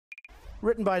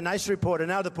written by a nice reporter.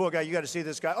 Now the poor guy, you got to see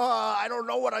this guy. Oh, I don't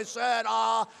know what I said.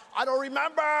 I don't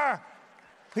remember.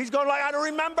 He's going like, I don't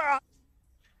remember.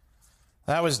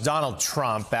 That was Donald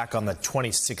Trump back on the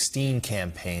 2016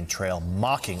 campaign trail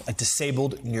mocking a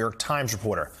disabled New York Times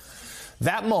reporter.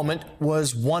 That moment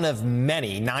was one of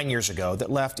many 9 years ago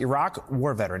that left Iraq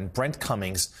war veteran Brent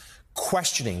Cummings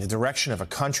questioning the direction of a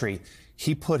country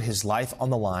he put his life on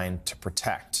the line to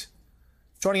protect.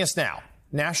 Joining us now,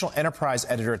 National Enterprise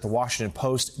Editor at the Washington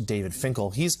Post, David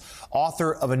Finkel. He's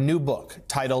author of a new book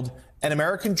titled An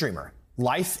American Dreamer,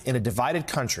 Life in a Divided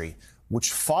Country,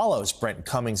 which follows Brent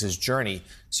Cummings' journey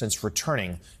since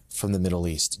returning from the Middle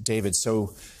East. David,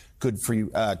 so good for you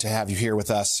to have you here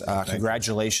with us.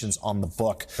 Congratulations on the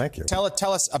book. Thank you. Tell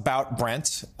us about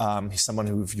Brent. He's someone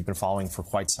who you've been following for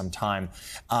quite some time.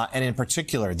 And in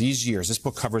particular, these years, this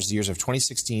book covers the years of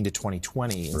 2016 to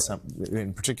 2020,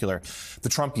 in particular, the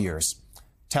Trump years.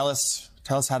 Tell us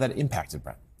how that impacted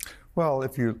Brent. Well,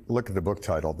 if you look at the book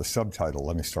title, the subtitle,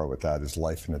 let me start with that, is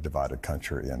Life in a Divided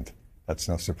Country. And that's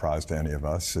no surprise to any of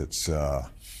us. It's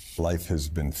life has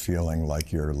been feeling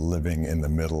like you're living in the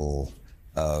middle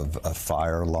of a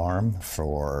fire alarm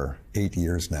for 8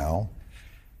 years now.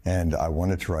 And I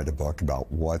wanted to write a book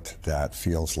about what that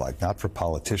feels like, not for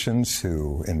politicians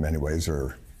who in many ways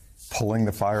are pulling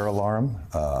the fire alarm,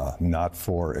 not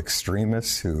for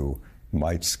extremists who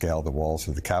might scale the walls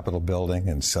of the Capitol building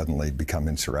and suddenly become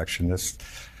insurrectionists.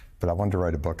 But I wanted to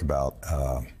write a book about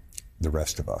the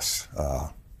rest of us.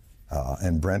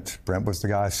 And Brent was the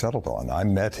guy I settled on. I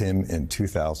met him in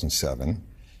 2007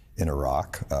 in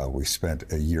Iraq. We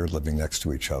spent a year living next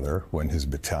to each other when his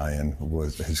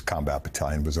combat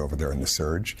battalion was over there in the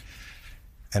surge.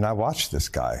 And I watched this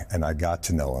guy and I got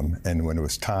to know him. And when it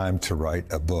was time to write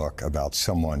a book about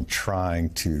someone trying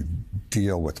to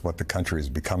deal with what the country is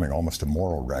becoming, almost a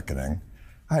moral reckoning,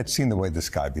 I had seen the way this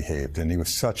guy behaved, and he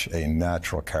was such a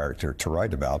natural character to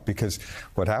write about, because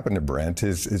what happened to Brent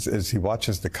is as he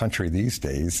watches the country these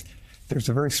days, there's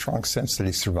a very strong sense that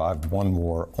he survived one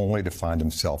war only to find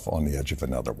himself on the edge of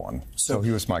another one. So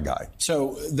he was my guy.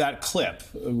 So that clip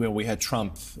where we had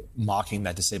Trump mocking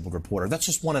that disabled reporter, that's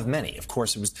just one of many. Of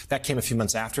course, that came a few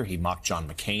months after he mocked John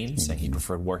McCain, saying he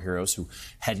preferred war heroes who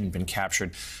hadn't been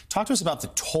captured. Talk to us about the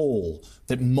toll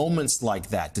that moments like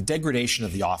that, the degradation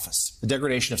of the office, the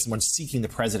degradation of someone seeking the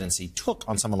presidency took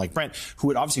on someone like Brent, who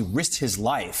had obviously risked his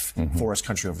life for his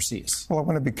country overseas. Well, I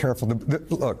want to be careful.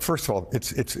 Look, first of all,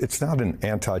 it's not an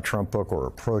anti-Trump book or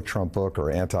a pro-Trump book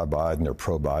or anti-Biden or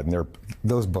pro-Biden.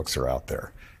 Those books are out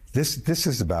there. This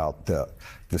is about the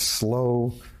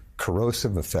slow,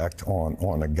 corrosive effect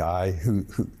on a guy who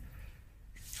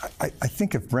I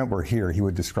think if Brent were here, he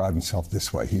would describe himself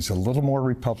this way. He's a little more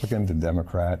Republican than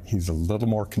Democrat. He's a little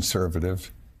more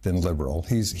conservative than liberal.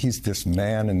 He's this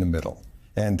man in the middle.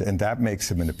 And that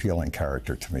makes him an appealing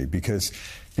character to me, because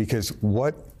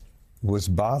what was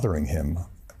bothering him,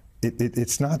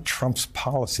 it's not Trump's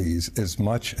policies as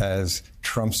much as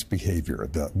Trump's behavior,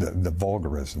 the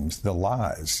vulgarisms, the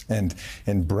lies.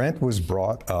 And Brent was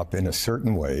brought up in a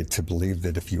certain way to believe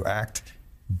that if you act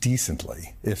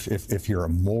decently, if you're a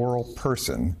moral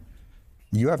person,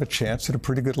 you have a chance at a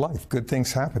pretty good life. Good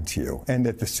things happen to you. And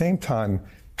at the same time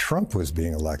Trump was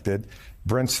being elected,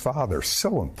 Brent's father,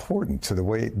 so important to the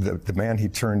way the man he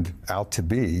turned out to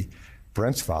be,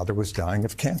 Brent's father was dying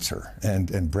of cancer.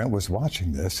 And Brent was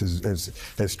watching this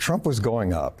as Trump was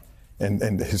going up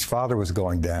and his father was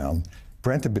going down.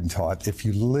 Brent had been taught, if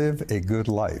you live a good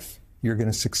life, you're going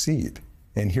to succeed.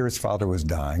 And here his father was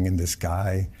dying, and this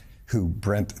guy who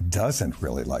Brent doesn't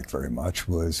really like very much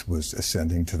was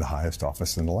ascending to the highest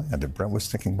office in the land. And Brent was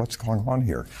thinking, what's going on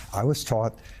here? I was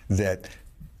taught that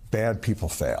bad people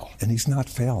fail, and he's not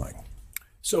failing.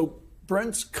 So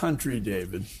Brent's country,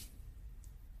 David,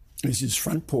 is his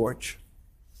front porch,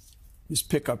 his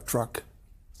pickup truck,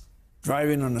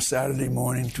 driving on a Saturday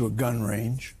morning to a gun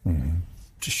range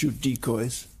to shoot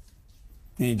decoys,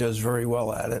 and he does very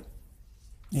well at it.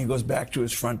 And he goes back to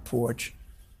his front porch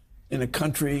in a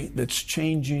country that's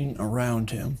changing around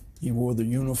him. He wore the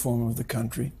uniform of the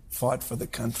country, fought for the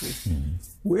country.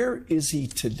 Where is he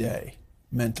today,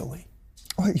 mentally?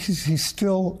 Well, he's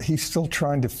still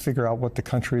trying to figure out what the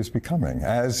country is becoming,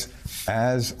 as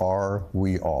are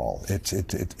we all.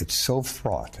 It's so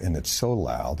fraught and it's so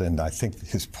loud, and I think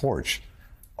his porch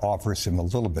offers him a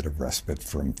little bit of respite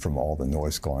from all the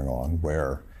noise going on,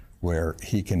 where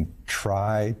he can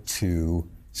try to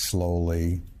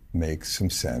slowly make some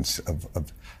sense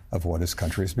of what his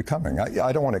country is becoming.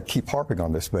 I don't want to keep harping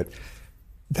on this, but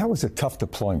that was a tough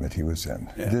deployment he was in.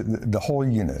 Yeah. The whole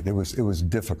unit, it was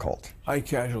difficult. High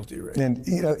casualty rate. And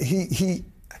he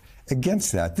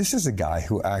against that, this is a guy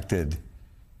who acted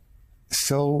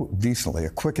so decently. A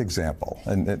quick example,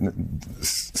 and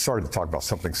sorry to talk about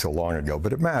something so long ago,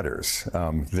 but it matters.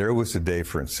 There was a day,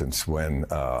 for instance, when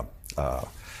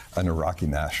an Iraqi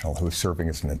national who was serving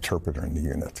as an interpreter in the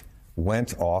unit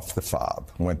went off the fob,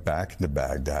 went back to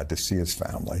Baghdad to see his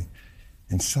family,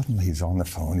 and suddenly he's on the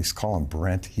phone, he's calling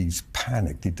Brent, he's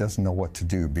panicked, he doesn't know what to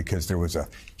do because there was a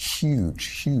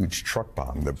huge truck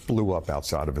bomb that blew up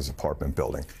outside of his apartment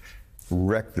building,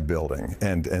 wrecked the building,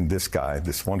 and this guy,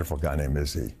 this wonderful guy named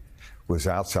Izzy, was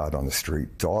outside on the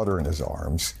street, daughter in his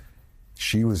arms.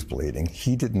 She was bleeding.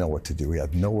 He didn't know what to do. He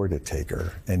had nowhere to take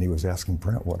her. And he was asking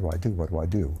Brent, what do I do? What do I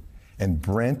do? And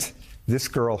Brent, this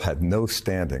girl had no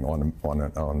standing on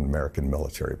an American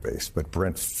military base, but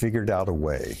Brent figured out a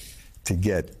way to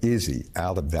get Izzy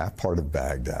out of that part of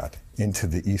Baghdad into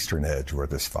the eastern edge where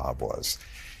this fob was.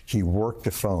 He worked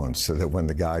the phone so that when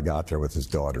the guy got there with his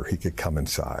daughter, he could come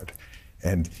inside.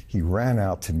 And he ran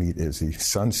out to meet Izzy,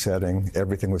 sun setting,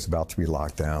 everything was about to be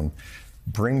locked down,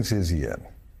 brings Izzy in,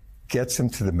 gets him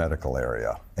to the medical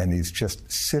area, and he's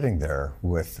just sitting there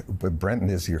with Brent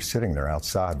and Izzy are sitting there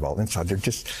outside while inside they're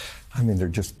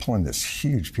just pulling this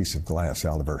huge piece of glass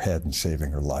out of her head and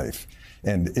saving her life.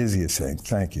 And Izzy is saying,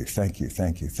 thank you, thank you,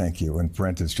 thank you, thank you. And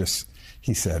Brent is just,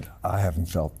 he said, I haven't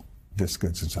felt this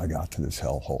good since I got to this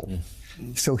hellhole.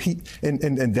 Mm-hmm. So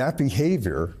and that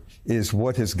behavior is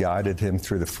what has guided him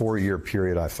through the 4-year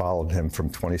period I followed him from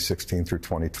 2016 through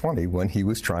 2020 when he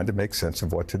was trying to make sense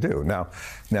of what to do.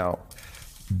 Now,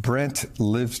 Brent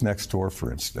lives next door,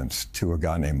 for instance, to a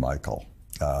guy named Michael.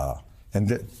 And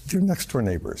they're next door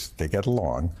neighbors. They get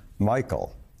along.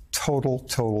 Michael,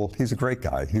 total, he's a great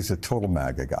guy. He's a total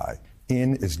MAGA guy,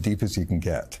 in as deep as he can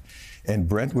get. And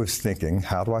Brent was thinking,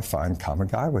 how do I find common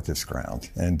guy with this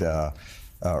ground? And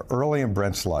earlier in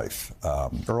Brent's life,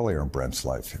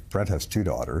 Brent has 2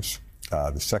 daughters.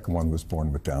 The second one was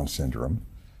born with Down syndrome.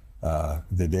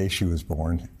 The day she was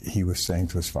born, he was saying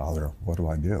to his father, what do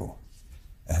I do?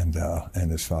 And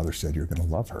his father said, you're going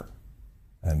to love her.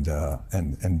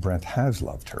 And Brent has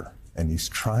loved her. And he's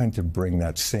trying to bring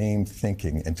that same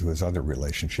thinking into his other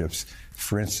relationships,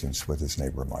 for instance, with his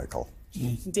neighbor, Michael.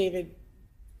 David,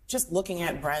 just looking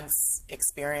at Brent's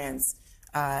experience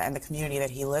and the community that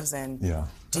he lives in,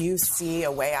 do you see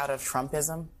a way out of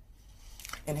Trumpism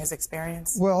in his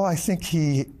experience? Well, I think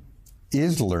he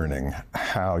is learning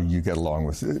how you get along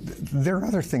with it. There are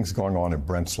other things going on in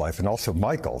Brent's life, and also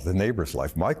Michael, the neighbor's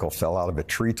life. Michael fell out of a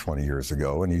tree 20 years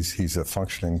ago, and he's a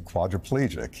functioning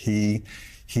quadriplegic. He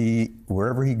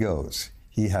wherever he goes,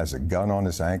 he has a gun on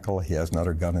his ankle. He has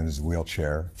another gun in his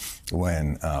wheelchair.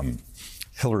 When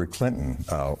Hillary Clinton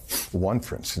won,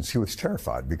 for instance, he was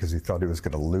terrified because he thought he was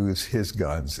going to lose his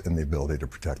guns and the ability to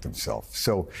protect himself.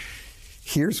 So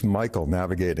here's Michael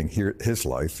navigating his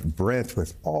life, Brent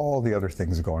with all the other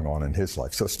things going on in his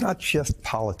life. So it's not just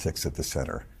politics at the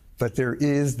center, but there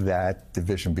is that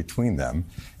division between them.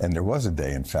 And there was a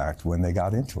day, in fact, when they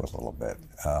got into it a little bit.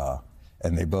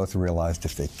 And they both realized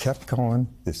if they kept going,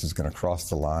 this is going to cross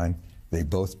the line. They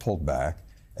both pulled back,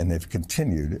 and they've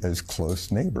continued as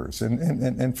close neighbors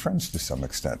and friends to some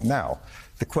extent. Now,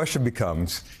 the question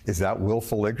becomes, is that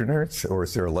willful ignorance, or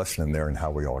is there a lesson in there in how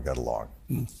we all get along?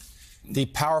 The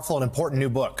powerful and important new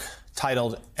book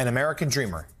titled An American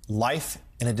Dreamer, Life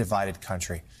in a Divided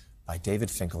Country by David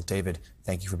Finkel. David,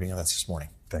 thank you for being with us this morning.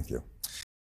 Thank you.